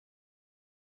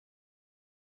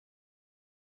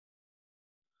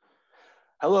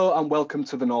Hello and welcome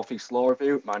to the North East Law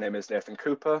Review. My name is Nathan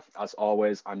Cooper. As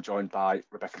always, I'm joined by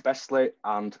Rebecca Bestley,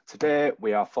 and today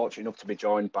we are fortunate enough to be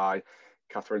joined by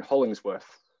Kathryn Hollingsworth,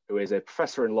 who is a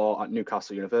professor in law at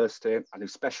Newcastle University and who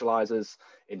specialises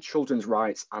in children's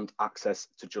rights and access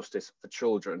to justice for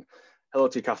children. Hello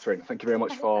to you, Kathryn. Thank you very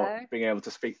much for being able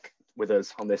to speak with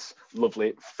us on this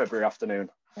lovely February afternoon.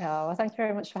 Oh, well, thank you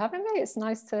very much for having me. It's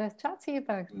nice to chat to you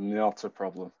both. Not a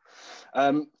problem.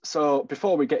 So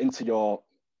before we get into your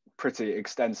pretty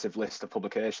extensive list of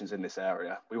publications in this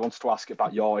area, we wanted to ask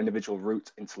about your individual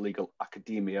route into legal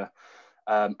academia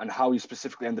and how you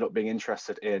specifically ended up being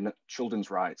interested in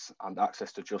children's rights and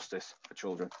access to justice for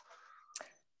children.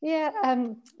 Yeah,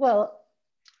 well,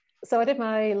 so I did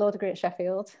my law degree at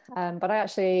Sheffield, but I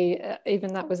actually,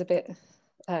 even that was a bit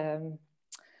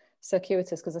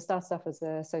circuitous because I started off as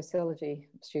a sociology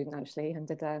student actually and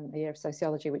did a year of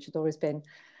sociology, which had always been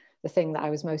the thing that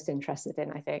I was most interested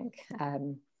in, I think.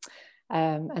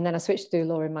 And then I switched to do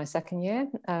law in my second year,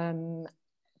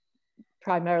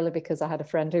 primarily because I had a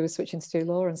friend who was switching to do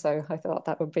law, and so I thought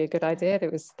that would be a good idea.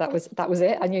 That was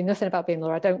it. I knew nothing about being a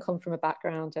lawyer. I don't come from a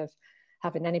background of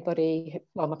having anybody.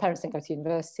 Well, my parents didn't go to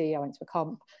university. I went to a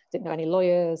comp. Didn't know any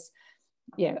lawyers.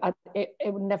 It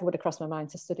never would have crossed my mind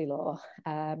to study law.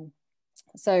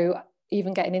 So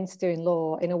even getting into doing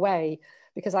law in a way,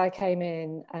 because I came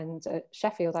in and at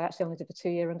Sheffield, I actually only did a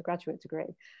 2-year undergraduate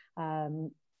degree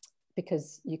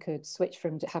because you could switch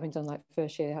from having done like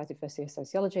first year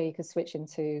sociology, you could switch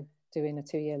into doing a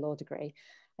 2-year law degree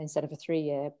instead of a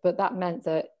 3-year. But that meant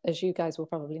that, as you guys will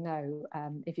probably know,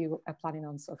 if you are planning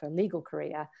on sort of a legal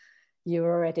career, you're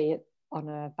already on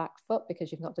a back foot because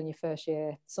you've not done your first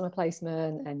year summer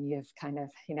placement and you've kind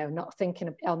of, not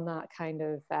thinking on that kind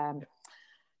of,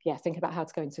 thinking about how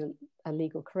to go into a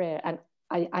legal career. And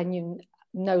I knew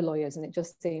no lawyers and it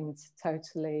just seemed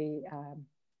totally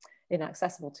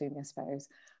inaccessible to me, I suppose.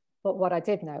 But what I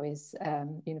did know is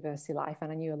university life,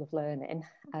 and I knew I loved learning.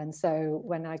 And so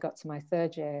when I got to my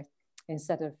 3rd year,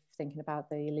 instead of thinking about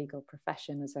the legal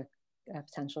profession as a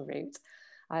potential route,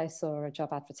 I saw a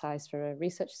job advertised for a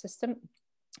research assistant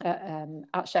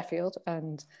at Sheffield,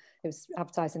 and it was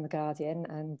advertised in The Guardian,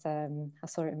 and I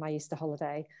saw it in my Easter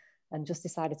holiday and just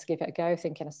decided to give it a go,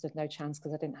 thinking I stood no chance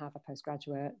because I didn't have a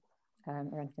postgraduate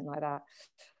or anything like that.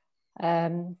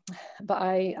 But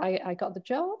I got the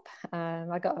job.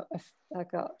 I got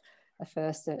a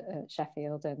first at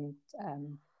Sheffield, and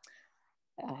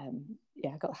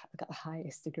I got the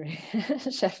highest degree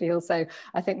at Sheffield. So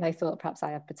I think they thought perhaps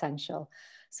I had potential.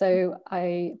 So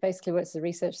I basically worked as a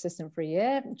research assistant for a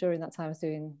year. During that time, I was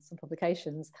doing some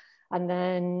publications, and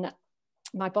then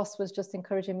my boss was just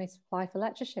encouraging me to apply for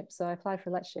lectureship. So I applied for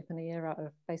a lectureship, and a year out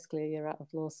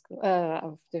of law school,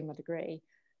 of doing my degree.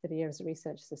 Did a year as a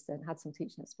research assistant, had some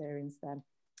teaching experience then.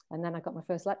 And then I got my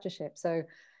first lectureship. So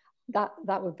that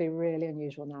would be really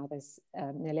unusual now. There's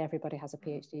nearly everybody has a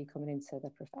PhD coming into the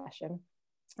profession.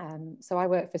 So I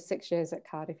worked for 6 years at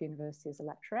Cardiff University as a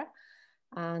lecturer.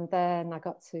 And then I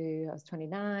was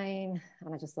 29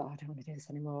 and I just thought, I don't want to do this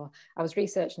anymore. I was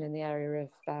researching in the area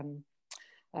of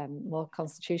more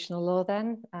constitutional law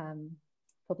then,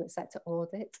 public sector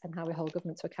audit and how we hold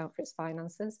government to account for its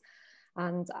finances.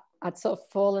 And I'd sort of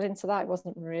fallen into that. It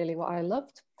wasn't really what I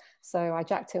loved. So I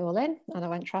jacked it all in and I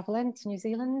went traveling to New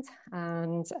Zealand.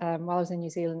 And while I was in New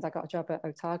Zealand, I got a job at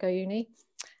Otago Uni.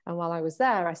 And while I was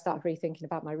there, I started rethinking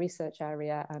about my research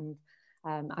area. And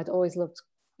I'd always loved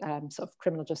sort of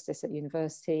criminal justice at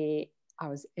university. I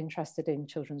was interested in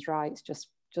children's rights,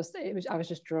 I was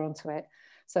just drawn to it.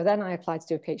 So then I applied to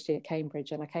do a PhD at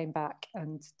Cambridge, and I came back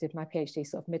and did my PhD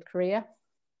sort of mid-career.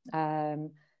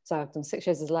 So I've done 6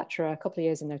 years as a lecturer, a couple of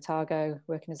years in Otago,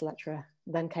 working as a lecturer,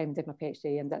 then came and did my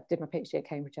PhD, and did my PhD at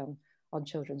Cambridge on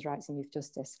children's rights and youth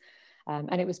justice.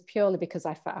 And it was purely because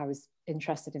I was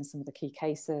interested in some of the key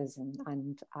cases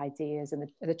and ideas and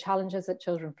the challenges that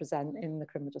children present in the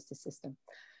criminal justice system.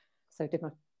 So I did my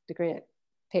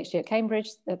PhD at Cambridge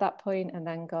at that point, and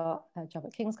then got a job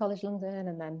at King's College London,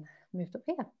 and then moved up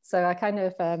here. So I kind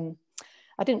of,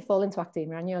 I didn't fall into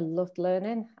academia. I knew I loved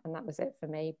learning and that was it for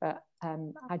me, but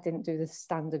I didn't do the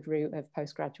standard route of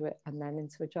postgraduate and then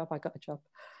into a job. I got a job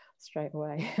straight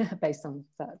away based on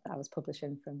that I was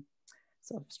publishing from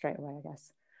sort of straight away, I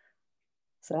guess.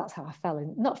 So that's how I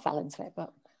not fell into it,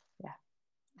 but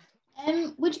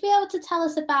yeah. Would you be able to tell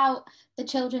us about the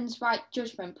Children's Right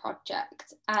Judgment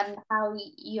Project and how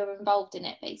you're involved in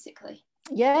it, basically?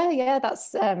 Yeah,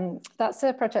 that's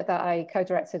a project that I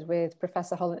co-directed with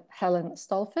Professor Helen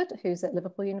Stolford, who's at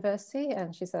Liverpool University,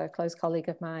 and she's a close colleague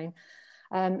of mine.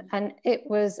 And it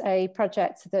was a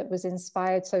project that was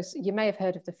inspired. So you may have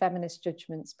heard of the feminist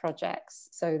judgments projects.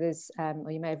 So there's, or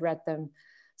you may have read them,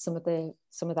 some of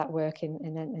that work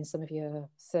in some of your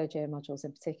third year modules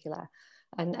in particular.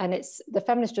 And it's the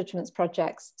feminist judgments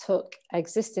projects took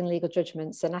existing legal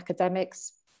judgments, and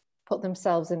academics put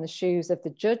themselves in the shoes of the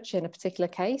judge in a particular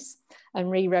case and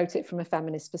rewrote it from a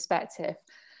feminist perspective.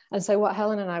 And so what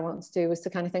Helen and I want to do was to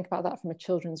kind of think about that from a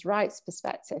children's rights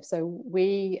perspective. So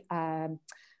we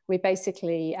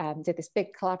basically did this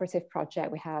big collaborative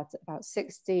project. We had about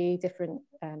 60 different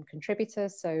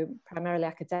contributors, so primarily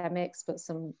academics, but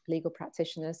some legal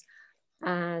practitioners.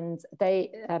 And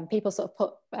people sort of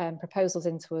put proposals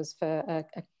into us for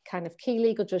a kind of key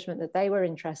legal judgment that they were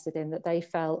interested in, that they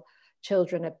felt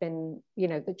children had been,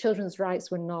 the children's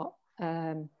rights were not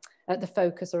at the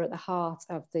focus or at the heart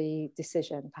of the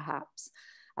decision, perhaps.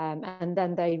 And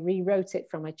then they rewrote it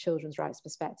from a children's rights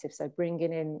perspective. So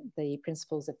bringing in the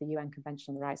principles of the UN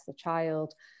Convention on the Rights of the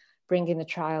Child, bringing the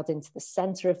child into the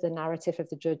center of the narrative of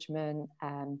the judgment,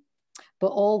 but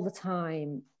all the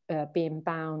time being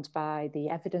bound by the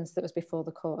evidence that was before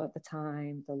the court at the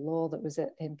time, the law that was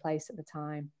in place at the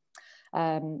time.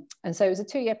 And so it was a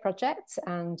 2-year project,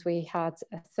 and we had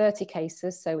 30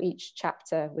 cases. So each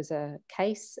chapter was a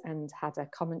case and had a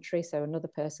commentary. So another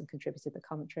person contributed the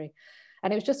commentary.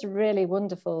 And it was just a really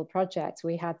wonderful project.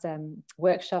 We had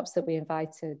workshops that we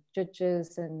invited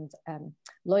judges and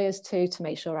lawyers to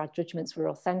make sure our judgments were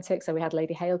authentic. So we had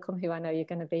Lady Hale come, who I know you're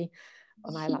going to be,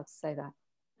 am I allowed to say that?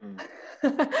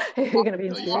 Who are going to be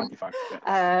interviewing.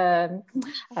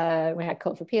 We had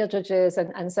Court of Appeal judges,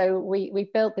 and so we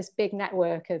built this big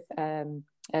network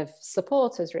of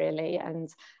supporters, really,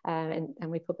 and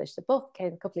we published a book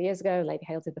a couple of years ago. Lady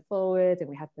Hale did the foreword, and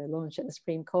we had the launch at the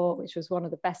Supreme Court, which was one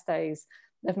of the best days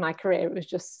of my career. It was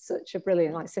just such a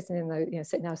brilliant, like sitting in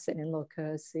Lord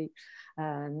Kerr's seat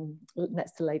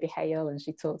next to Lady Hale, and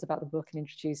she talked about the book and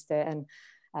introduced it, and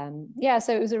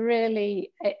so it was a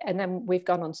really, and then we've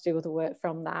gone on to do other work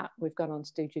from that. We've gone on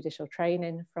to do judicial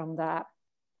training from that.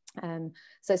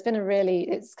 So it's been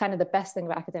it's kind of the best thing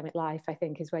about academic life, I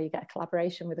think, is where you get a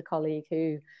collaboration with a colleague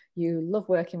who you love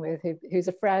working with, who's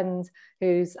a friend,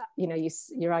 who's,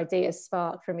 your ideas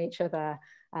spark from each other,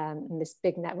 and this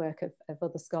big network of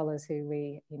other scholars who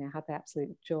we, had the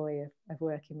absolute joy of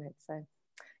working with. So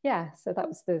yeah, so that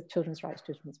was the Children's Rights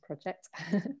Judgments Project.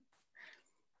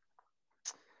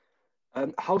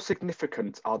 How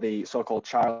significant are the so-called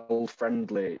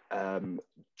child-friendly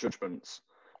judgments?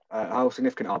 How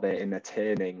significant are they in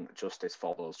attaining justice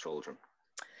for those children?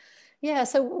 Yeah,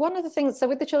 so one of the things, so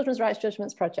with the Children's Rights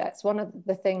Judgments projects, one of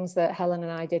the things that Helen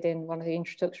and I did in one of the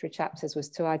introductory chapters was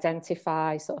to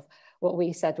identify sort of what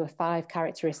we said were 5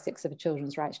 characteristics of a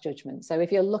children's rights judgment. So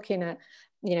if you're looking at,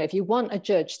 if you want a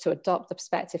judge to adopt the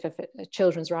perspective of a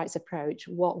children's rights approach,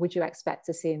 what would you expect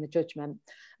to see in the judgment?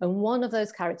 And one of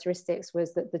those characteristics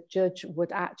was that the judge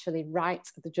would actually write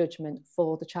the judgment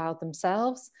for the child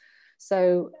themselves.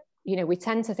 So, we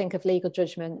tend to think of legal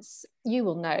judgments, you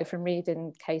will know from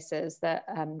reading cases that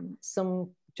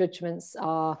some judgments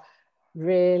are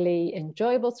really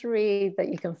enjoyable to read, that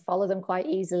you can follow them quite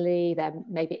easily. They're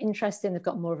maybe interesting, they've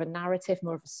got more of a narrative,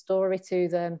 more of a story to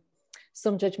them.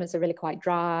 Some judgments are really quite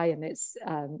dry, and it's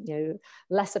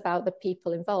less about the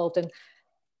people involved. And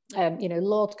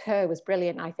Lord Kerr was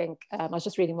brilliant, I think. I was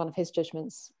just reading one of his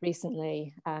judgments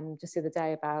recently, just the other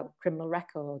day, about criminal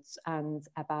records and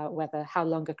about how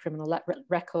long a criminal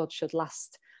record should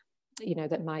last,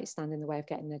 that might stand in the way of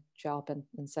getting a job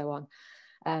and so on.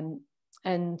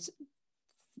 And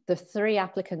the 3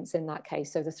 applicants in that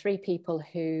case, so the 3 people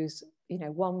whose,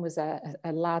 one was a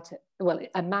lad, well,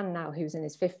 a man now who's in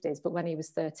his 50s, but when he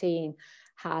was 13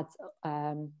 had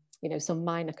some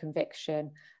minor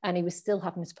conviction, and he was still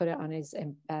having to put it on his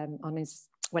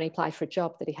when he applied for a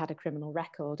job that he had a criminal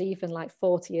record, even like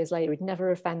 40 years later. He'd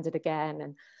never offended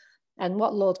again. And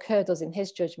what Lord Kerr does in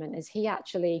his judgment is he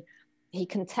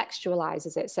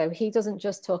contextualizes it. So he doesn't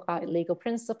just talk about legal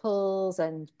principles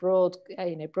and broad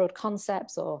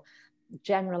concepts or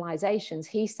generalizations.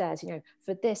 He says,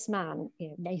 for this man,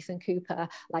 Nathan Cooper,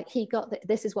 like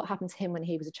this is what happened to him when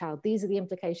he was a child. These are the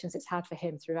implications it's had for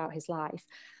him throughout his life.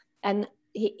 And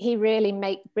he really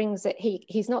brings it.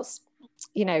 He's not,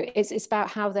 it's about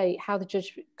how the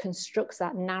judge constructs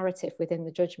that narrative within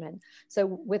the judgment. So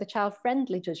with a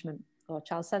child-friendly judgment or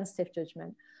child-sensitive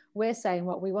judgment, we're saying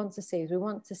what we want to see is we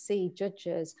want to see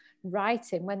judges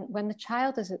writing when the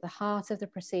child is at the heart of the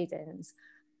proceedings.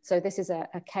 So this is a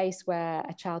case where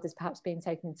a child is perhaps being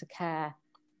taken into care,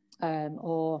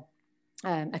 or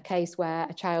a case where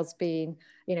a child's been,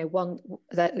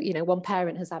 one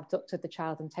parent has abducted the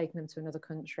child and taken them to another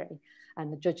country,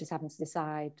 and the judge is having to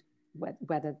decide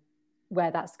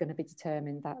where that's going to be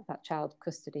determined, that child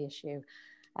custody issue.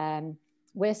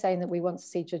 We're saying that we want to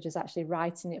see judges actually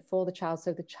writing it for the child,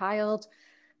 so the child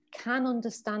can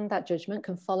understand that judgment,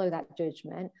 can follow that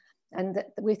judgment. And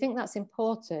we think that's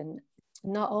important,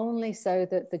 not only so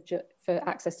that for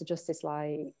access to justice,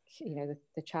 like,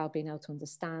 the child being able to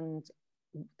understand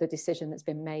the decision that's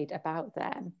been made about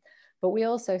them, but we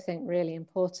also think, really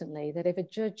importantly, that if a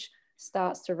judge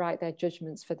starts to write their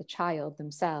judgments for the child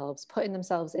themselves, putting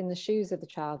themselves in the shoes of the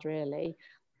child, really,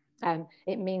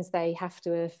 it means they have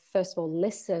to have, first of all,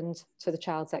 listened to the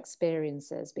child's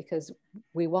experiences, because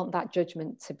we want that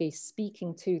judgment to be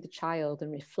speaking to the child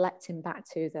and reflecting back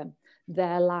to them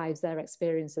their lives, their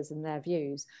experiences and their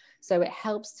views. So it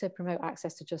helps to promote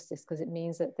access to justice, because it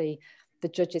means that the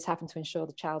judge is having to ensure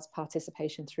the child's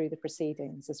participation through the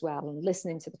proceedings as well, and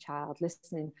listening to the child,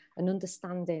 listening and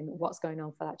understanding what's going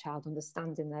on for that child,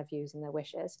 understanding their views and their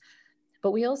wishes.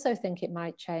 But we also think it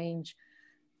might change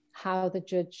how the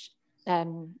judge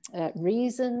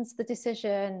reasons the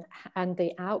decision and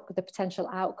the potential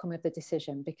outcome of the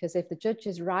decision, because if the judge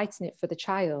is writing it for the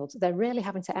child, they're really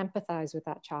having to empathize with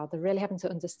that child, they're really having to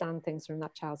understand things from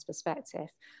that child's perspective,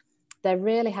 they're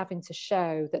really having to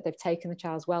show that they've taken the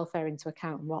child's welfare into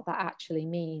account and what that actually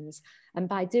means. And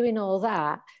by doing all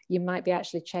that, you might be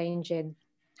actually changing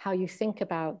how you think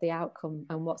about the outcome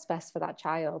and what's best for that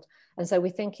child. And so we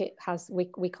think it has, we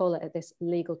call it this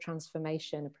legal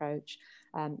transformation approach,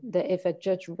 that if a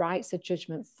judge writes a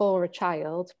judgment for a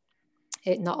child,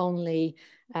 it not only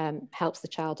helps the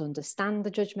child understand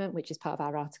the judgment, which is part of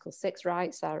our Article 6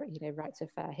 rights, our right to a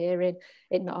fair hearing.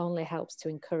 It not only helps to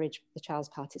encourage the child's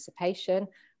participation,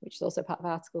 which is also part of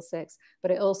Article 6, but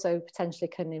it also potentially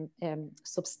can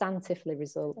substantively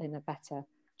result in a better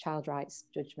child rights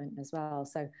judgment as well.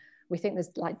 So we think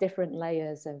there's like different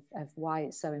layers of why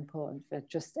it's so important for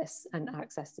justice and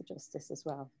access to justice as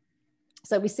well.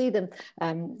 So we see them,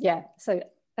 there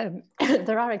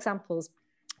are examples.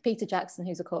 Peter Jackson,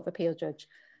 who's a Court of Appeal judge,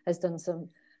 has done some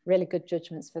really good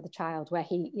judgments for the child, where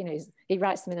he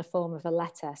writes them in a form of a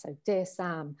letter. So, dear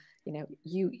Sam,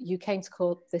 you came to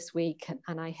court this week,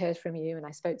 and I heard from you, and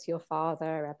I spoke to your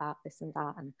father about this and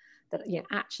that, and that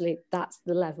actually that's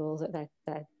the level that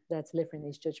they're delivering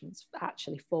these judgments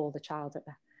actually for the child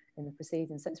in the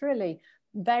proceedings. So it's really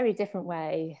very different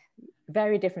way,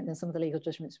 very different than some of the legal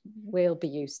judgments we'll be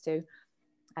used to,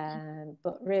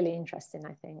 but really interesting,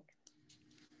 I think.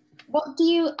 What do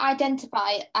you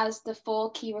identify as the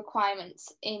 4 key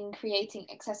requirements in creating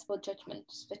accessible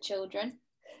judgments for children?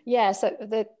 Yeah, so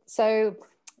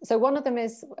one of them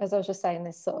is, as I was just saying,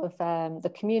 this sort of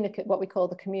what we call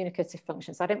the communicative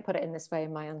function. So I didn't put it in this way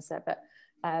in my answer, but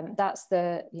that's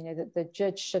the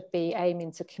judge should be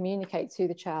aiming to communicate to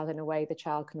the child in a way the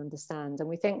child can understand. And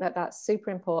we think that that's super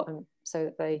important, so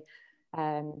that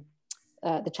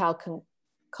the child can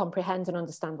comprehend and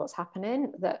understand what's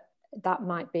happening. That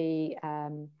might be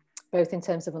both in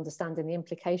terms of understanding the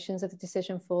implications of the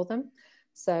decision for them.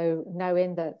 So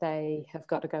knowing that they have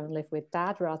got to go and live with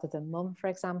dad rather than mum, for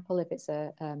example, if it's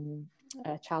a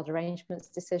child arrangements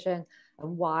decision,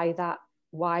 and why the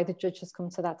judge has come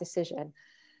to that decision.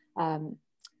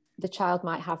 The child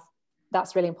might have,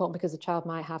 that's really important, because the child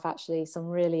might have actually some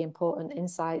really important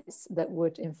insights that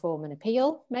would inform an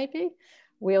appeal, maybe.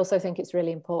 We also think it's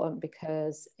really important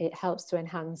because it helps to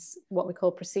enhance what we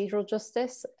call procedural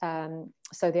justice.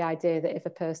 So the idea that if a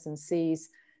person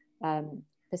perceives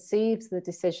the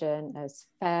decision as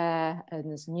fair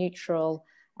and as neutral,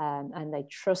 and they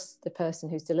trust the person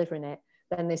who's delivering it,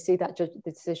 then they see that the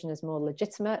decision as more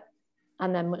legitimate,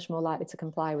 and they're much more likely to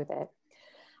comply with it.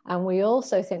 And we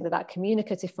also think that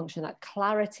communicative function, that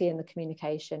clarity in the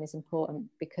communication, is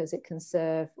important because it can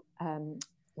serve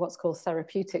what's called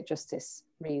therapeutic justice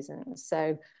reasons.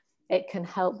 So it can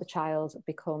help the child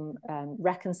become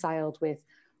reconciled with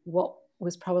what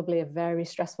was probably a very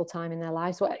stressful time in their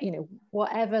lives.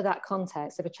 Whatever that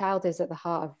context, if a child is at the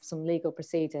heart of some legal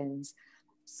proceedings,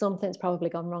 something's probably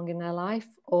gone wrong in their life,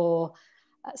 or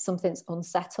something's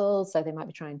unsettled. So they might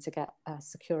be trying to get a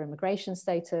secure immigration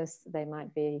status, they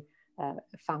might be a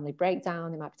family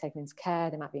breakdown, they might be taken into care,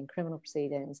 they might be in criminal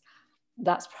proceedings.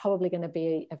 That's probably going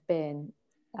to have been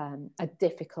a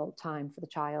difficult time for the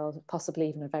child, possibly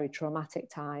even a very traumatic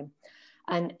time.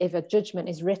 And if a judgment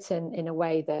is written in a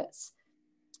way that's,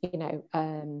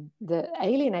 that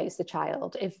alienates the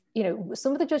child, if,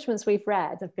 some of the judgments we've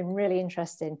read have been really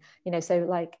interesting, so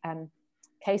like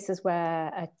cases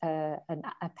where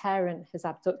a parent has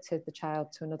abducted the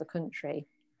child to another country,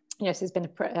 so there's been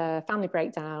a family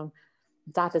breakdown.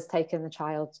 Dad has taken the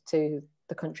child to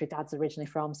the country dad's originally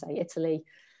from, say Italy,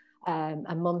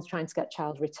 and mum's trying to get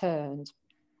child returned.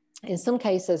 In some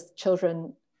cases,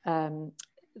 children,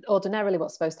 ordinarily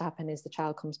what's supposed to happen is the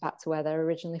child comes back to where they're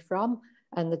originally from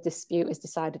and the dispute is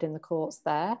decided in the courts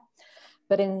there.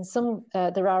 But in some,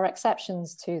 there are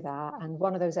exceptions to that. And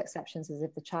one of those exceptions is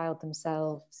if the child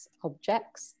themselves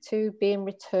objects to being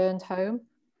returned home.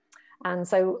 And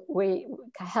so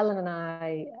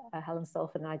Helen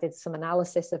Salford and I did some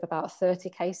analysis of about 30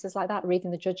 cases like that,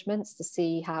 reading the judgments to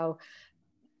see how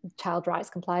child rights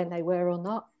compliant they were or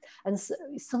not. And so,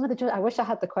 some of the I wish I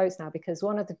had the quotes now, because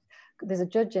there's a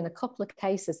judge in a couple of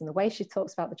cases, and the way she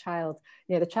talks about the child,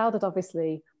 the child had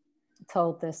obviously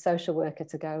told the social worker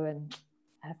to go and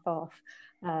F off,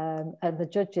 and the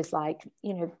judge is like,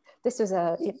 this was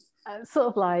a sort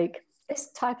of like,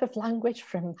 this type of language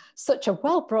from such a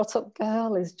well brought up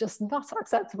girl is just not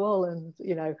acceptable. And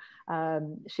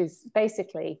she's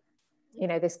basically,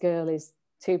 this girl is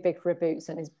too big for her boots,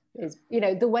 and is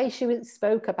the way she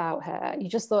spoke about her, you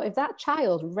just thought, if that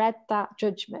child read that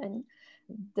judgment,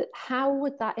 that how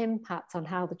would that impact on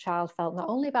how the child felt, not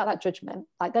only about that judgment,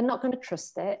 like they're not going to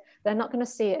trust it, they're not going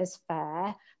to see it as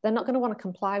fair, they're not going to want to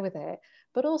comply with it,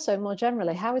 but also more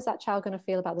generally, how is that child going to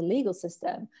feel about the legal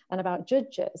system and about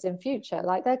judges in future?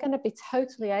 Like, they're going to be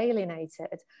totally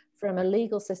alienated from a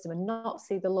legal system and not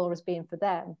see the law as being for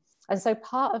them. And so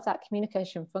part of that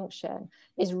communication function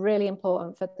is really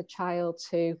important for the child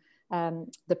to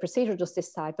the procedural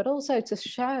justice side, but also to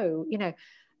show,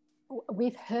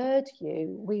 we've heard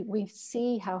you, we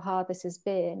see how hard this has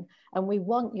been, and we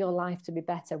want your life to be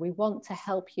better. We want to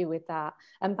help you with that.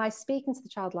 And by speaking to the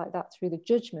child like that through the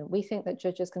judgment, we think that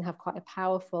judges can have quite a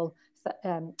powerful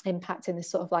impact in this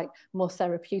sort of like more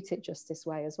therapeutic justice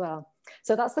way as well.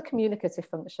 So that's the communicative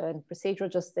function, procedural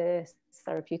justice,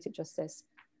 therapeutic justice.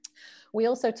 We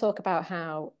also talk about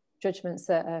how judgments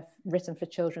that are written for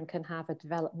children can have a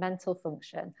developmental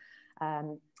function.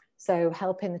 So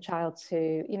helping the child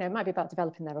to, it might be about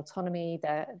developing their autonomy,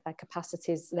 their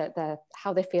capacities,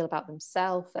 how they feel about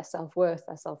themselves, their self-worth,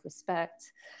 their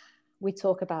self-respect. We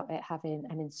talk about it having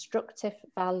an instructive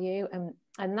value, and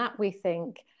that we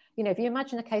think, if you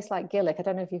imagine a case like Gillick, I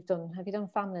don't know if have you done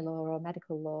family law or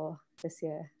medical law this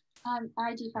year?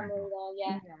 I do family law,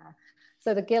 yeah.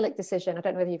 So the Gillick decision, I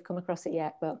don't know whether you've come across it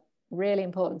yet, but really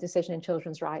important decision in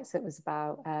children's rights. It was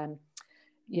about, that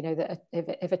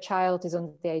if a child is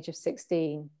under the age of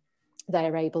 16, they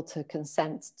are able to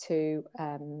consent to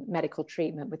medical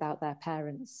treatment without their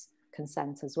parents'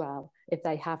 consent as well, if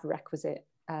they have requisite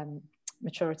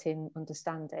maturity and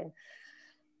understanding.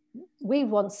 We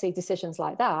want to see decisions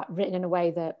like that written in a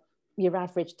way that your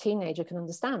average teenager can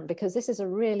understand, because this is a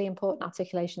really important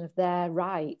articulation of their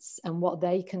rights and what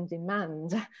they can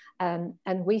demand.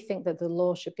 And we think that the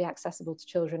law should be accessible to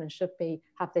children and should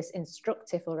have this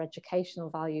instructive or educational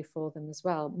value for them as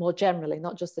well, more generally,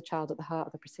 not just the child at the heart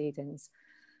of the proceedings.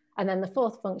 And then the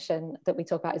fourth function that we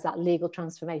talk about is that legal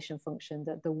transformation function,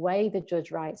 that the way the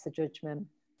judge writes the judgment,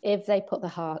 if they put the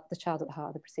child at the heart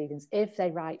of the proceedings, if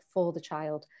they write for the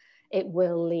child, it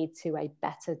will lead to a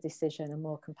better decision, a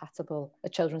more compatible, a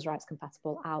children's rights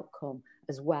compatible outcome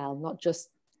as well, not just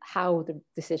how the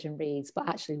decision reads, but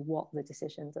actually what the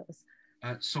decision does.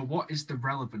 So what is the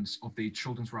relevance of the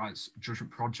Children's Rights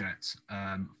Judgment Project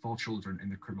for children in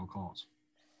the criminal court?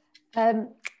 Thank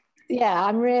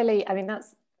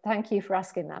you for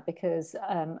asking that, because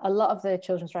a lot of the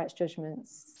children's rights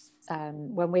judgments,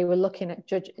 when we were looking at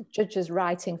judges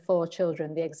writing for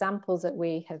children, the examples that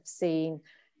we have seen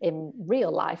in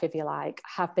real life, if you like,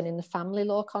 have been in the family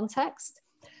law context.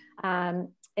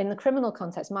 In the criminal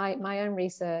context, my own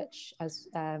research, as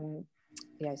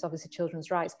it's obviously children's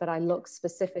rights, but I look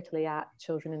specifically at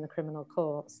children in the criminal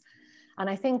courts. And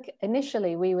I think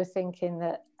initially we were thinking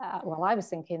that, I was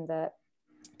thinking that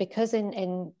because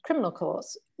in criminal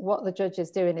courts, what the judge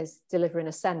is doing is delivering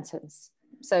a sentence.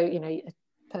 So, a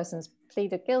person's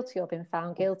pleaded guilty or been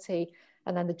found guilty,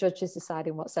 and then the judge is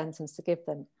deciding what sentence to give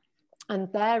them.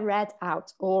 And they're read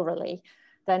out orally.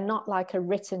 They're not like a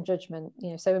written judgment,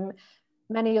 so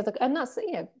many other, and that's,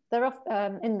 they're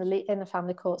often in the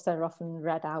family courts, they're often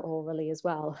read out orally as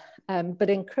well. But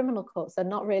in criminal courts, they're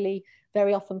not really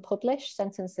very often published. They're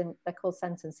called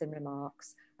sentencing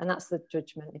remarks. And that's the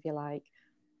judgment, if you like.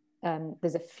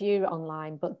 There's a few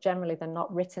online, but generally they're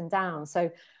not written down. So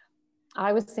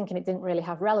I was thinking it didn't really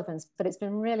have relevance, but it's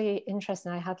been really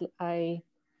interesting. I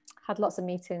had lots of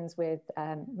meetings with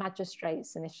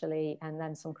magistrates initially, and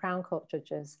then some Crown Court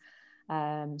judges.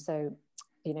 The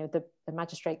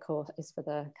magistrate court is for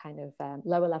the kind of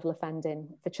lower level offending.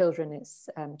 For children, it's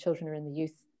children are in the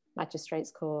youth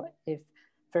Magistrates Court if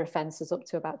for offences up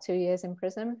to about 2 years in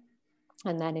prison,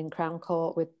 and then in Crown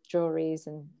Court with juries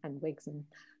and wigs and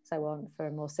so on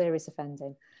for more serious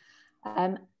offending.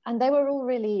 And they were all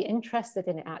really interested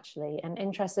in it, actually, and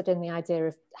interested in the idea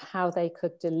of how they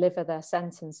could deliver their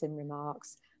sentencing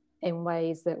remarks in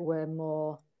ways that were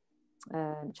more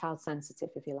child sensitive,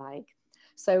 if you like.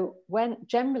 So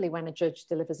generally when a judge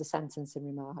delivers a sentence in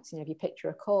remarks, if you picture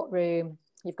a courtroom,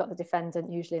 you've got the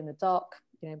defendant usually in the dock,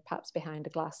 perhaps behind a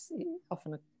glass,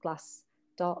 often a glass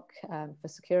dock for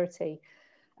security,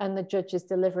 and the judge is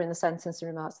delivering the sentence in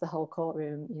remarks to the whole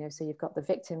courtroom. So you've got the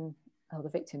victim or the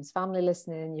victim's family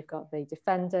listening, you've got the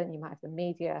defendant, you might have the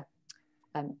media.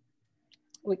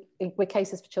 With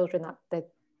cases for children, that there'd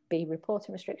be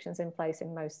reporting restrictions in place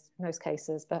in most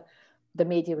cases, but the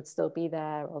media would still be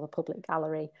there, or the public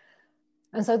gallery.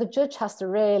 And so the judge has to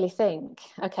really think,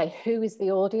 okay, who is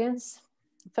the audience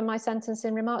for my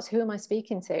sentencing remarks? Who am I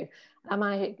speaking to? Am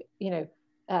I,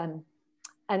 and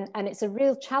it's a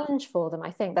real challenge for them,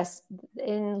 I think. That's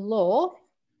in law,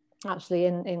 actually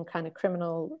in kind of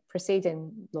criminal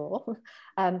proceeding law,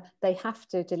 they have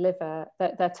to deliver,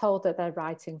 they're told that they're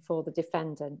writing for the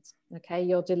defendant, okay?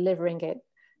 You're delivering it,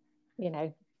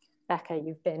 Becca,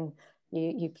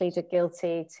 you pleaded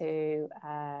guilty to,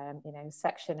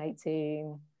 section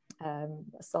 18,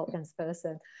 assault against a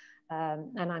person,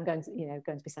 and I'm going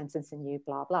to be sentencing you,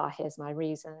 blah, blah, here's my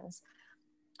reasons.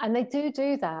 And they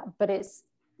do that, but it's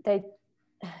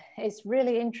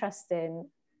really interesting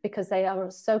because they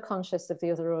are so conscious of the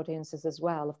other audiences as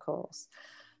well, of course.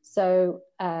 So,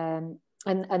 and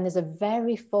there's a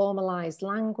very formalized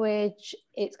language.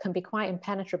 It can be quite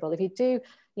impenetrable. If you do,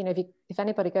 if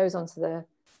anybody goes onto the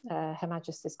Her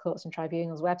Majesty's Courts and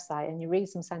Tribunals website and you read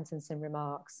some sentencing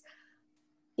remarks,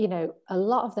 a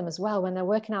lot of them as well, when they're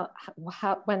working out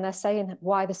when they're saying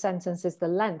why the sentence is the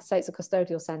length, say it's a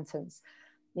custodial sentence,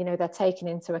 they're taking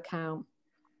into account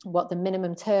what the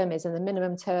minimum term is, and the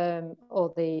minimum term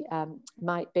or the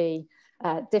might be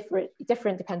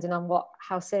different depending on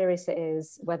how serious it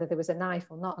is, whether there was a knife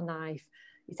or not a knife.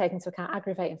 You take into account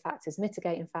aggravating factors,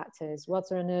 mitigating factors, was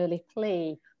there an early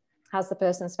plea, has the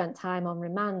person spent time on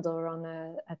remand or on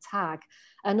a tag,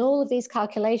 and all of these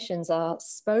calculations are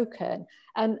spoken,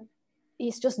 and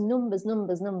it's just numbers,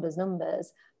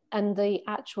 and the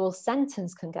actual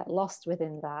sentence can get lost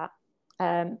within that.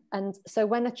 And so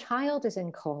when a child is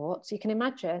in court, you can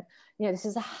imagine, this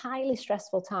is a highly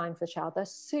stressful time for the child. They're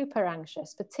super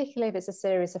anxious, particularly if it's a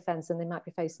serious offence and they might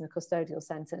be facing a custodial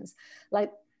sentence.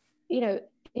 Like,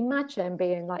 imagine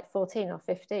being like 14 or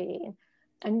 15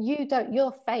 and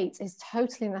your fate is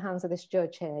totally in the hands of this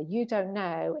judge here. You don't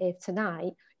know if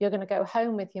tonight you're going to go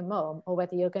home with your mum or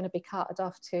whether you're going to be carted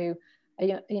off to a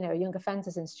young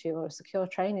offenders institute or a secure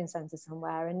training centre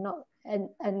somewhere,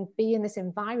 and be in this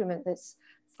environment that's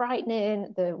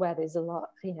frightening, where there's a lot,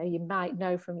 you might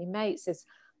know from your mates, there's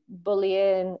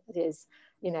bullying, there's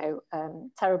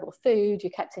terrible food, you're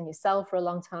kept in your cell for a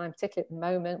long time, particularly at the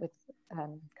moment with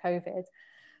COVID.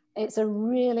 It's a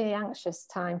really anxious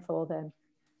time for them,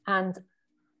 and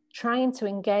trying to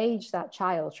engage that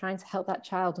child, trying to help that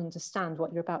child understand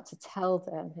what you're about to tell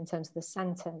them in terms of the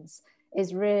sentence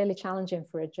is really challenging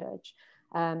for a judge.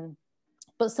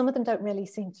 But some of them don't really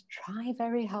seem to try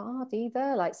very hard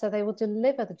either. So they will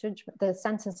deliver the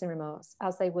sentencing remarks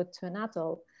as they would to an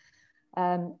adult.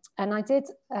 And I did,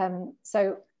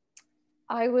 so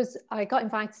I got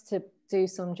invited to do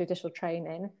some judicial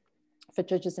training for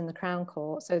judges in the Crown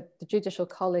Court. So the Judicial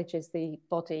College is the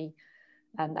body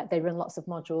that they run lots of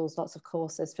modules, lots of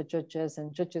courses for judges,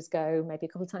 and judges go maybe a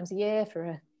couple of times a year for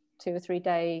a 2 or 3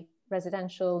 day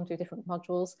residential and do different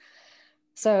modules.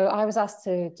 So I was asked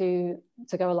to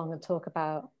go along and talk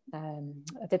about, I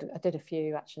did a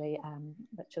few actually,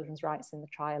 children's rights in the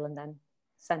trial and then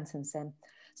sentencing.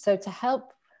 So to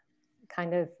help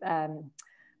kind of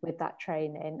with that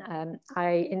training,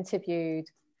 I've interviewed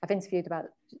about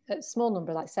a small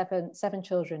number, like seven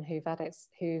children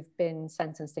who've been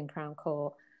sentenced in Crown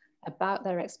Court, about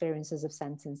their experiences of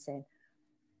sentencing,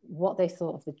 what they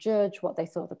thought of the judge, what they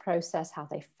thought of the process, how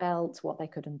they felt, what they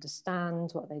could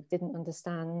understand, what they didn't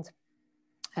understand.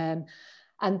 And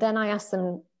then I asked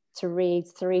them to read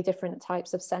 3 different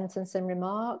types of sentencing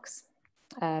remarks.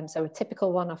 So a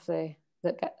typical one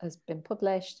that has been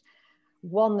published,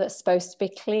 one that's supposed to be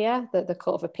clear, that the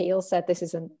Court of Appeal said this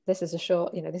is a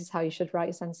short, this is how you should write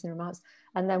your sentencing remarks.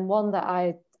 And then one that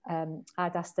I'd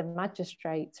asked a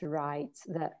magistrate to write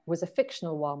that was a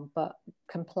fictional one, but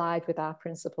complied with our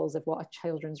principles of what a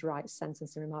children's rights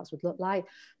sentencing remarks would look like.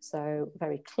 So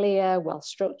very clear, well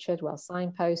structured, well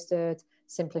signposted,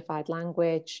 simplified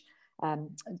language,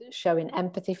 showing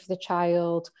empathy for the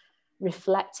child,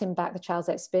 reflecting back the child's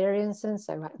experiences,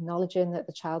 so acknowledging that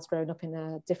the child's grown up in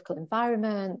a difficult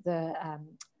environment,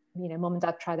 mum and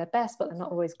dad try their best, but they're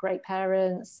not always great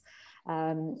parents.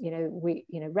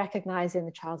 Recognizing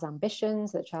the child's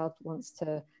ambitions, the child wants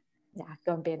to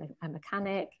go and be a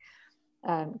mechanic,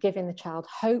 giving the child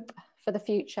hope for the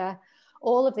future,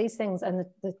 all of these things. And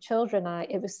the children,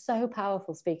 it was so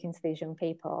powerful speaking to these young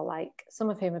people, like some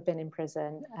of whom had been in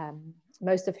prison,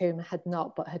 most of whom had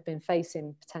not, but had been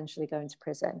facing potentially going to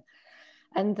prison.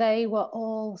 And they were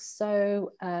all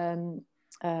so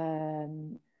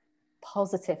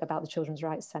positive about the children's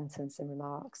rights sentence and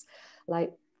remarks.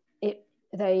 Like it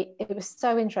was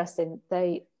so interesting.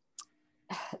 They,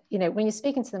 when you're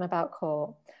speaking to them about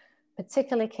court,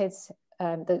 particularly kids,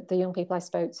 the young people I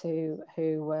spoke to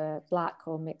who were Black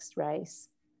or mixed race,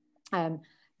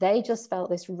 they just felt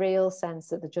this real sense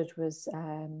that the judge was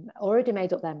already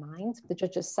made up their mind. The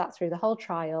judge just sat through the whole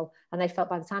trial, and they felt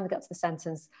by the time they got to the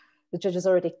sentence, the judge has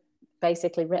already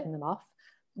basically written them off.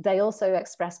 They also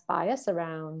expressed bias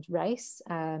around race,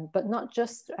 but not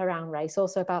just around race,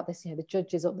 also about this, the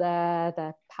judges up there,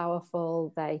 they're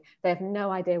powerful, they have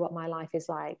no idea what my life is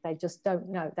like. They just don't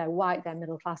know. They're white, they're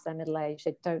middle class, they're middle-aged,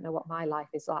 they don't know what my life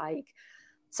is like.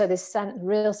 So this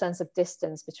real sense of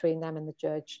distance between them and the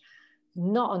judge,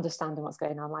 not understanding what's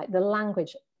going on, like the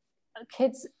language.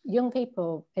 Kids, young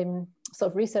people in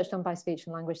sort of research done by speech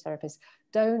and language therapists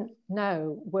don't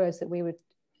know words that we would,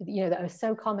 that are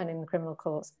so common in the criminal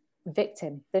courts.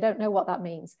 Victim, they don't know what that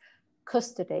means.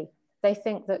 Custody, they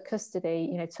think that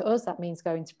custody, to us, that means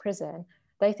going to prison.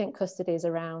 They think custody is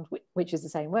around, which is the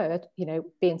same word,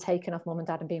 being taken off mum and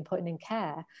dad and being put in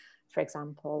care, for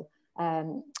example.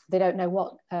 They don't know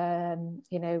what,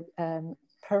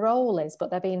 parole is, but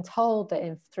they're being told that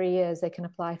in 3 years they can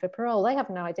apply for parole. They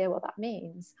have no idea what that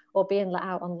means, or being let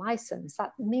out on license.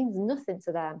 That means nothing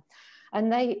to them.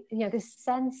 And they, this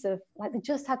sense of like, they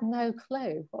just had no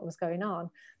clue what was going on.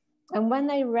 And when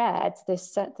they read the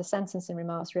sentencing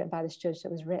remarks written by this judge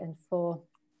that was written for,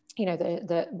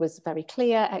 that was very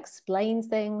clear, explains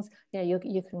things,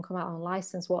 you can come out on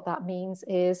license, what that means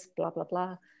is blah, blah,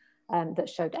 blah, that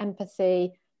showed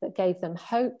empathy, that gave them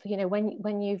hope.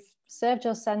 When you've served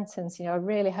your sentence, I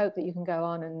really hope that you can go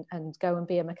on and go and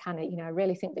be a mechanic. I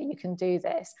really think that you can do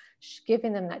this,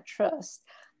 giving them that trust.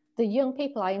 The young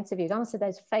people I interviewed, honestly,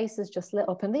 their faces just lit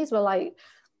up. And these were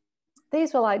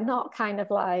not kind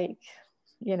of like,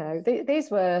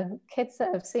 these were kids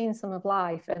that have seen some of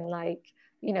life, and like,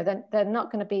 they're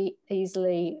not going to be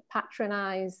easily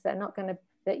patronized. They're not going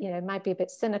to, might be a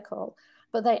bit cynical,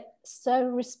 but they so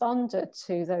responded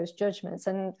to those judgments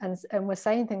and were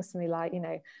saying things to me like,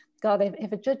 God,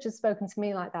 if a judge had spoken to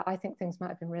me like that, I think things might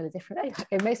have been really different.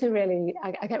 It makes me really,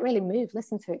 I get really moved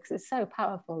listening to it, because it's so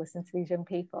powerful listening to these young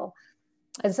people.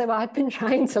 And so I've been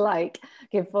trying to like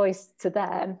give voice to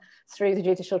them through the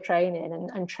judicial training,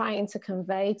 and trying to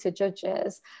convey to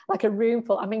judges, like a room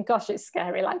full, I mean, gosh, it's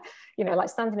scary. Like, like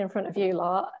standing in front of you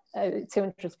lot,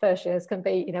 200 first years can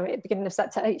be, at the beginning of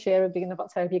September, each year, at the beginning of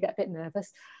October, you get a bit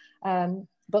nervous.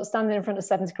 But standing in front of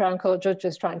 70 Crown Court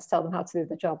judges trying to tell them how to do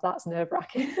the job, that's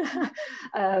nerve-wracking.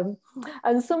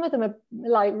 And some of them are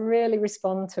like really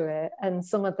respond to it, and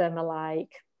some of them are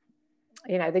like,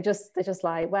 they're just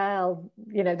like, well,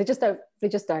 they just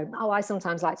don't. Oh, I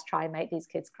sometimes like to try and make these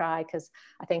kids cry because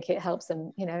I think it helps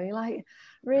them. You're like,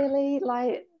 really,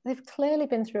 like they've clearly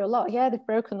been through a lot. Yeah, they've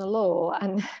broken the law,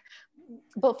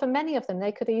 but for many of them,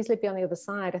 they could easily be on the other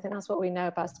side. I think that's what we know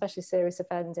about, especially serious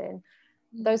offending.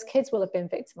 Those kids will have been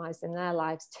victimized in their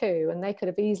lives too, and they could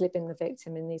have easily been the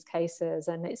victim in these cases.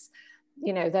 And it's,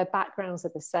 their backgrounds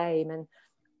are the same. And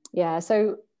yeah,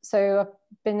 so I've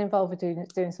been involved with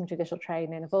doing some judicial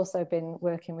training. I've also been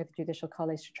working with the Judicial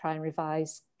College to try and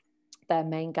revise their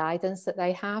main guidance that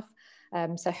they have.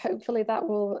 So hopefully that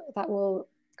will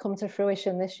come to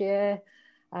fruition this year.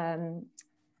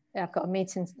 I've got a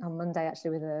meeting on Monday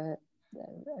actually with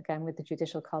the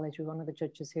Judicial College, with one of the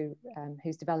judges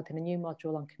who's developing a new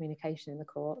module on communication in the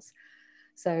courts.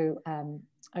 So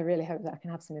I really hope that I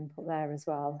can have some input there as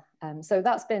well. So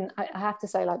that's been, I have to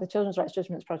say, like the Children's Rights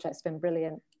Judgments Project has been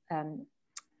brilliant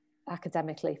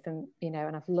academically, and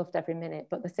I've loved every minute.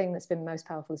 But the thing that's been most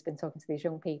powerful has been talking to these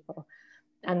young people,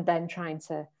 and then trying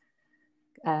to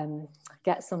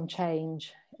get some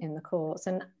change in the courts.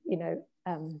 And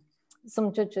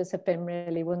some judges have been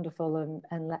really wonderful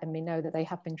and letting me know that they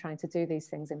have been trying to do these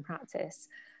things in practice,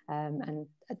 and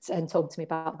talk to me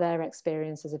about their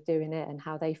experiences of doing it and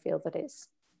how they feel that it's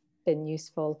been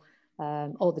useful,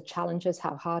 all the challenges,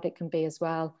 how hard it can be as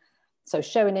well. So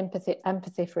showing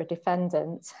empathy for a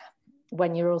defendant,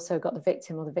 when you're also got the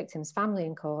victim or the victim's family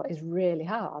in court is really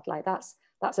hard. Like that's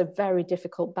a very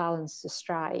difficult balance to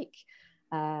strike.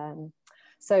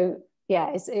 So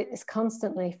yeah, it's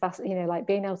constantly fast, you know, like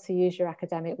being able to use your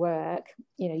academic work,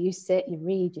 you know, you sit, you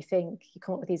read, you think, you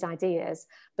come up with these ideas,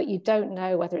 but you don't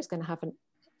know whether it's going to have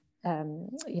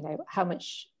you know, how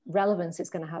much relevance it's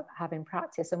going to have in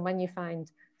practice. And when you find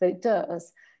that it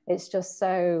does, it's just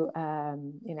so,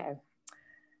 you know,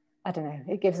 I don't know,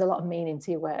 it gives a lot of meaning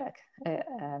to your work.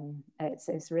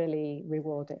 It's really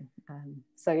rewarding.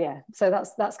 So yeah, so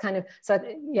that's kind of, so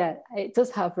yeah, it does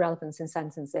have relevance in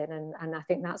sentencing, and I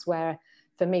think that's where,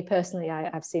 for me personally,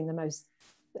 I've seen the most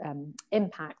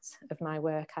impact of my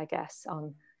work, I guess,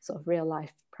 on sort of real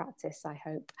life practice, I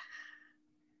hope.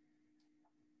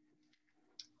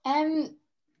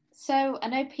 So I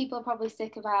know people are probably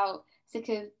sick of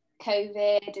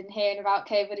COVID and hearing about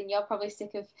COVID, and you're probably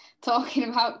sick of talking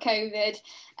about COVID.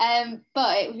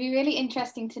 But it would be really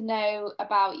interesting to know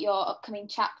about your upcoming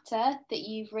chapter that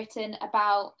you've written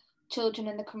about children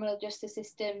in the criminal justice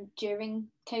system during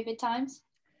COVID times.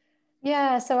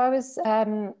 Yeah, so I was,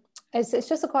 it's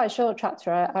just a quite short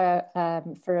chapter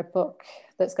for a book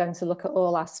that's going to look at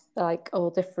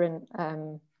all different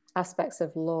aspects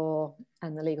of law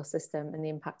and the legal system and the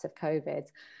impact of COVID.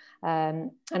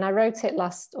 And I wrote it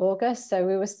last August, so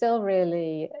we were still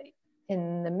really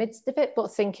in the midst of it,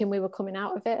 but thinking we were coming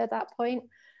out of it at that point.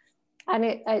 And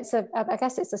I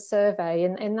guess it's a survey.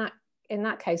 And in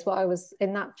that case, what I was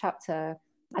in that chapter,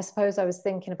 I suppose I was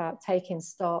thinking about taking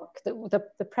stock.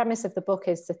 The premise of the book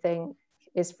is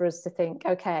for us to think,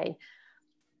 okay,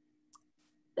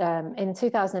 in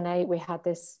 2008 we had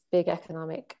this big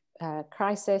economic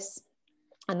crisis,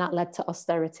 and that led to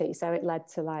austerity. So it led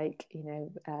to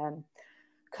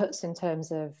cuts in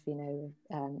terms of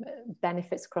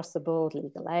benefits across the board,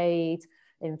 legal aid,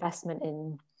 investment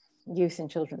in youth and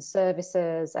children's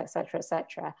services, etc.,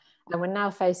 etc. And we're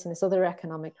now facing this other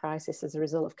economic crisis as a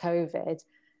result of COVID.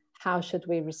 How should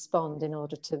we respond in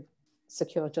order to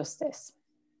secure justice?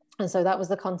 And so that was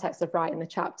the context of writing the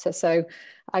chapter. So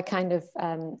I kind of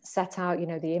set out,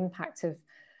 the impact of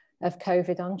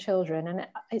COVID on children, and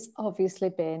it's obviously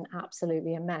been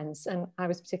absolutely immense. And I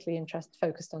was particularly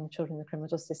focused on children in the criminal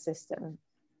justice system.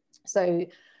 So,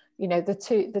 for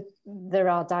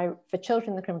children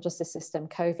in the criminal justice system,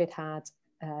 COVID had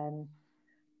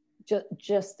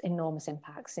just enormous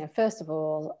impacts. First of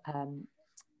all,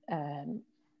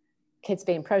 kids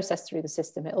being processed through the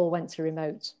system, it all went to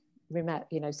remote.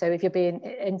 So if you're being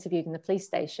interviewed in the police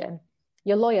station,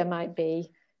 your lawyer might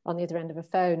be on the other end of a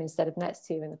phone instead of next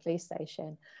to you in the police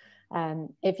station.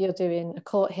 If you're doing a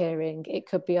court hearing, it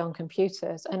could be on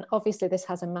computers. And obviously this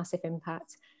has a massive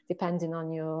impact depending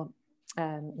on your,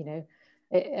 it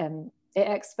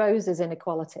exposes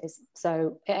inequalities.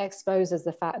 So it exposes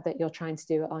the fact that you're trying to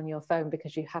do it on your phone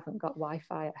because you haven't got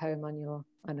Wi-Fi at home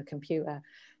on a computer.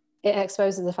 It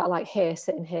exposes the fact, like here,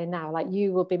 sitting here now, like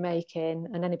you will be making,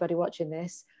 and anybody watching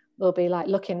this will be like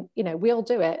looking, we all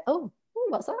do it. Oh,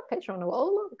 what's that picture on the wall?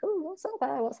 Oh, look, what's that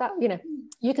there? What's that?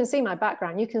 You can see my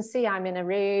background. You can see I'm in a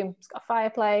room. It's got a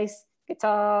fireplace,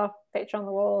 guitar, picture on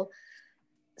the wall.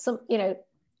 Some,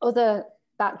 other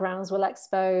backgrounds will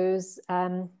expose,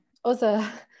 will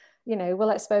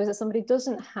expose that somebody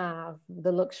doesn't have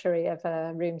the luxury of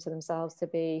a room to themselves to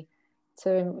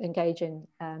engage in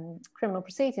criminal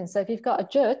proceedings. So if you've got a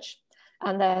judge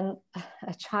and then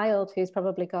a child who's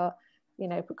probably got,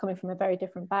 coming from a very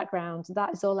different background,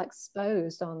 that is all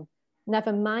exposed on,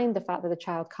 never mind the fact that the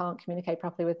child can't communicate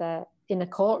properly in a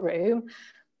courtroom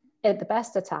at the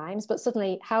best of times, but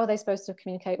suddenly how are they supposed to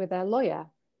communicate with their lawyer,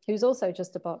 who's also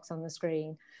just a box on the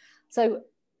screen? So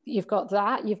you've got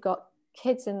that, you've got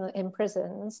kids in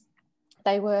prisons.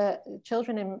 They were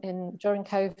children during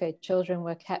COVID, children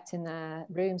were kept in their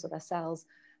rooms or their cells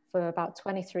for about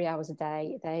 23 hours a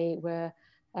day. They were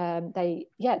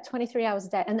 23 hours a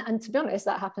day. And to be honest,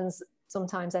 that happens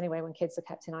sometimes anyway when kids are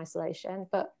kept in isolation,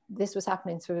 but this was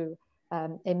happening through,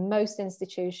 in most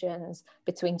institutions,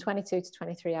 between 22 to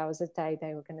 23 hours a day,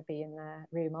 they were going to be in their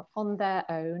room on their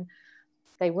own.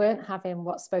 They weren't having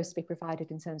what's supposed to be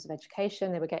provided in terms of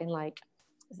education. They were getting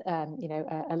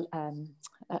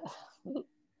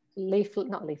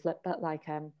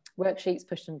worksheets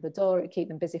pushed under the door. It would keep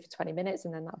them busy for 20 minutes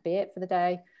and then that'd be it for the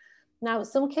day. Now,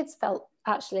 some kids felt,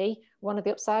 actually, one of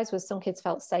the upsides was some kids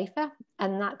felt safer,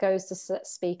 and that goes to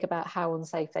speak about how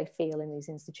unsafe they feel in these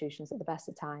institutions at the best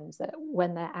of times, that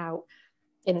when they're out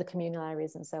in the communal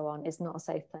areas and so on, it's not a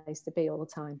safe place to be all the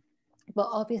time. But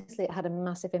obviously it had a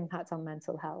massive impact on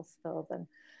mental health for them.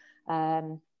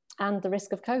 And the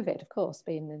risk of COVID, of course,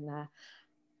 being in there.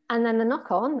 And then the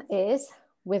knock-on is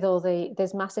with all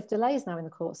there's massive delays now in the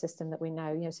court system that we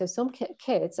know, you know, so some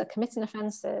kids are committing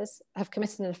offences, have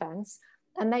committed an offence,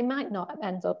 and they might not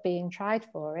end up being tried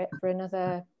for it for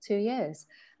another 2 years.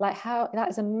 Like, how that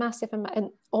is a massive amount, and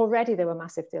already there were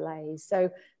massive delays. So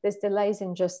there's delays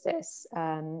in justice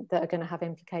that are going to have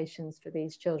implications for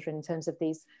these children in terms of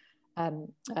these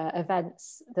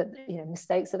events that, you know,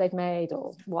 mistakes that they've made,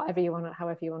 or whatever you want,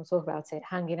 however you want to talk about it,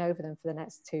 hanging over them for the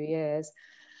next 2 years.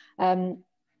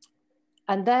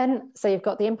 And then, so you've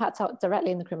got the impact out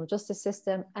directly in the criminal justice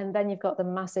system, and then you've got the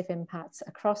massive impacts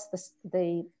across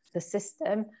the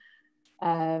system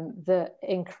that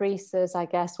increases, I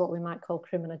guess, what we might call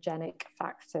criminogenic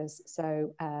factors.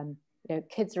 So, you know,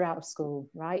 kids are out of school,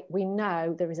 right? We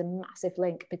know there is a massive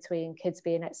link between kids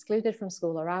being excluded from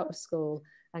school or out of school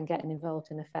and getting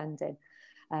involved in offending.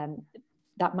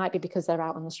 That might be because they're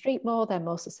out on the street more, they're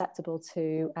more susceptible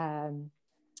to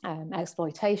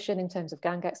exploitation in terms of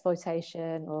gang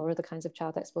exploitation or other kinds of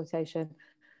child exploitation.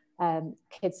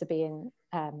 Kids are being,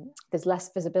 there's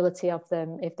less visibility of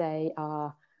them if they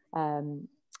are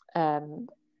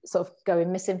sort of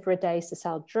going missing for a day to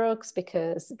sell drugs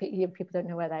because people don't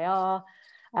know where they are.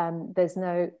 There's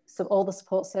no, so all the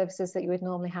support services that you would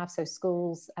normally have, so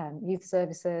schools, youth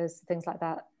services, things like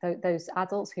that, those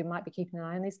adults who might be keeping an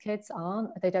eye on these kids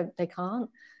they can't,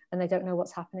 and they don't know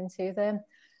what's happening to them.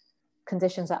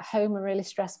 Conditions at home are really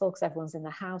stressful because everyone's in the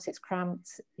house, it's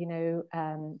cramped, you know,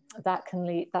 that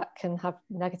can have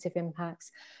negative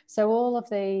impacts. So all of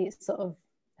the sort of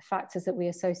factors that we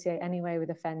associate anyway with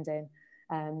offending,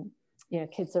 you know,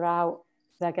 kids are out,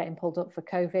 they're getting pulled up for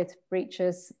COVID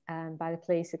breaches by the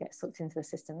police, who get sucked into the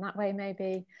system that way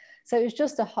maybe. So it was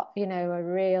just you know, a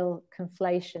real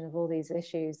conflation of all these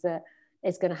issues that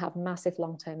is going to have massive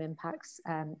long-term impacts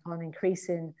on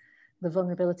increasing the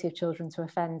vulnerability of children to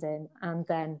offending, and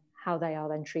then how they are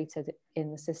then treated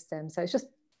in the system. So it's just,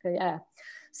 yeah.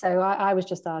 So I was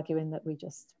just arguing that we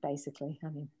just basically, I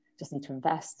mean, just need to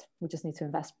invest. We just need to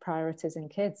invest priorities in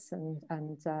kids and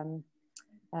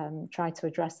try to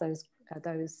address those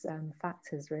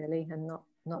factors really, and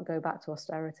not go back to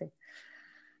austerity.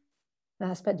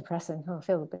 That's a bit depressing. Oh, I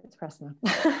feel a bit depressed now.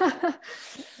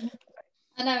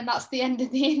 I know, and that's the end of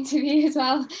the interview as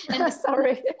well. And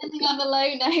sorry. Ending on a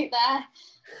low note there.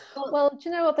 Well, do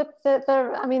you know what?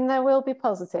 I mean, there will be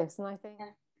positives, and I think. Yeah.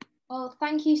 Well,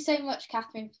 thank you so much,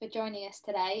 Kathryn, for joining us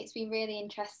today. It's been really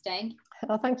interesting.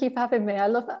 Oh, thank you for having me.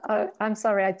 I'm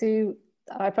sorry.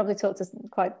 I probably talked to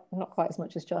not quite as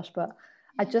much as Josh, but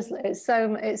it's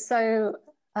so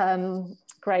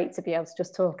great to be able to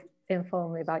just talk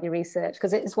informally about your research,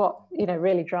 because it's what, you know,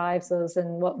 really drives us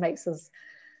and what makes us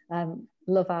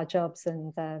love our jobs,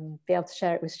 and be able to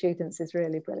share it with students is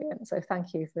really brilliant. So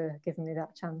thank you for giving me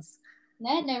that chance.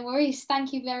 No worries.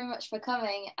 Thank you very much for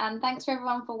coming, and thanks for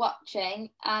everyone for watching,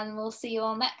 and we'll see you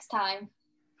all next time.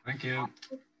 Thank you.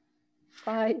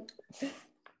 Bye.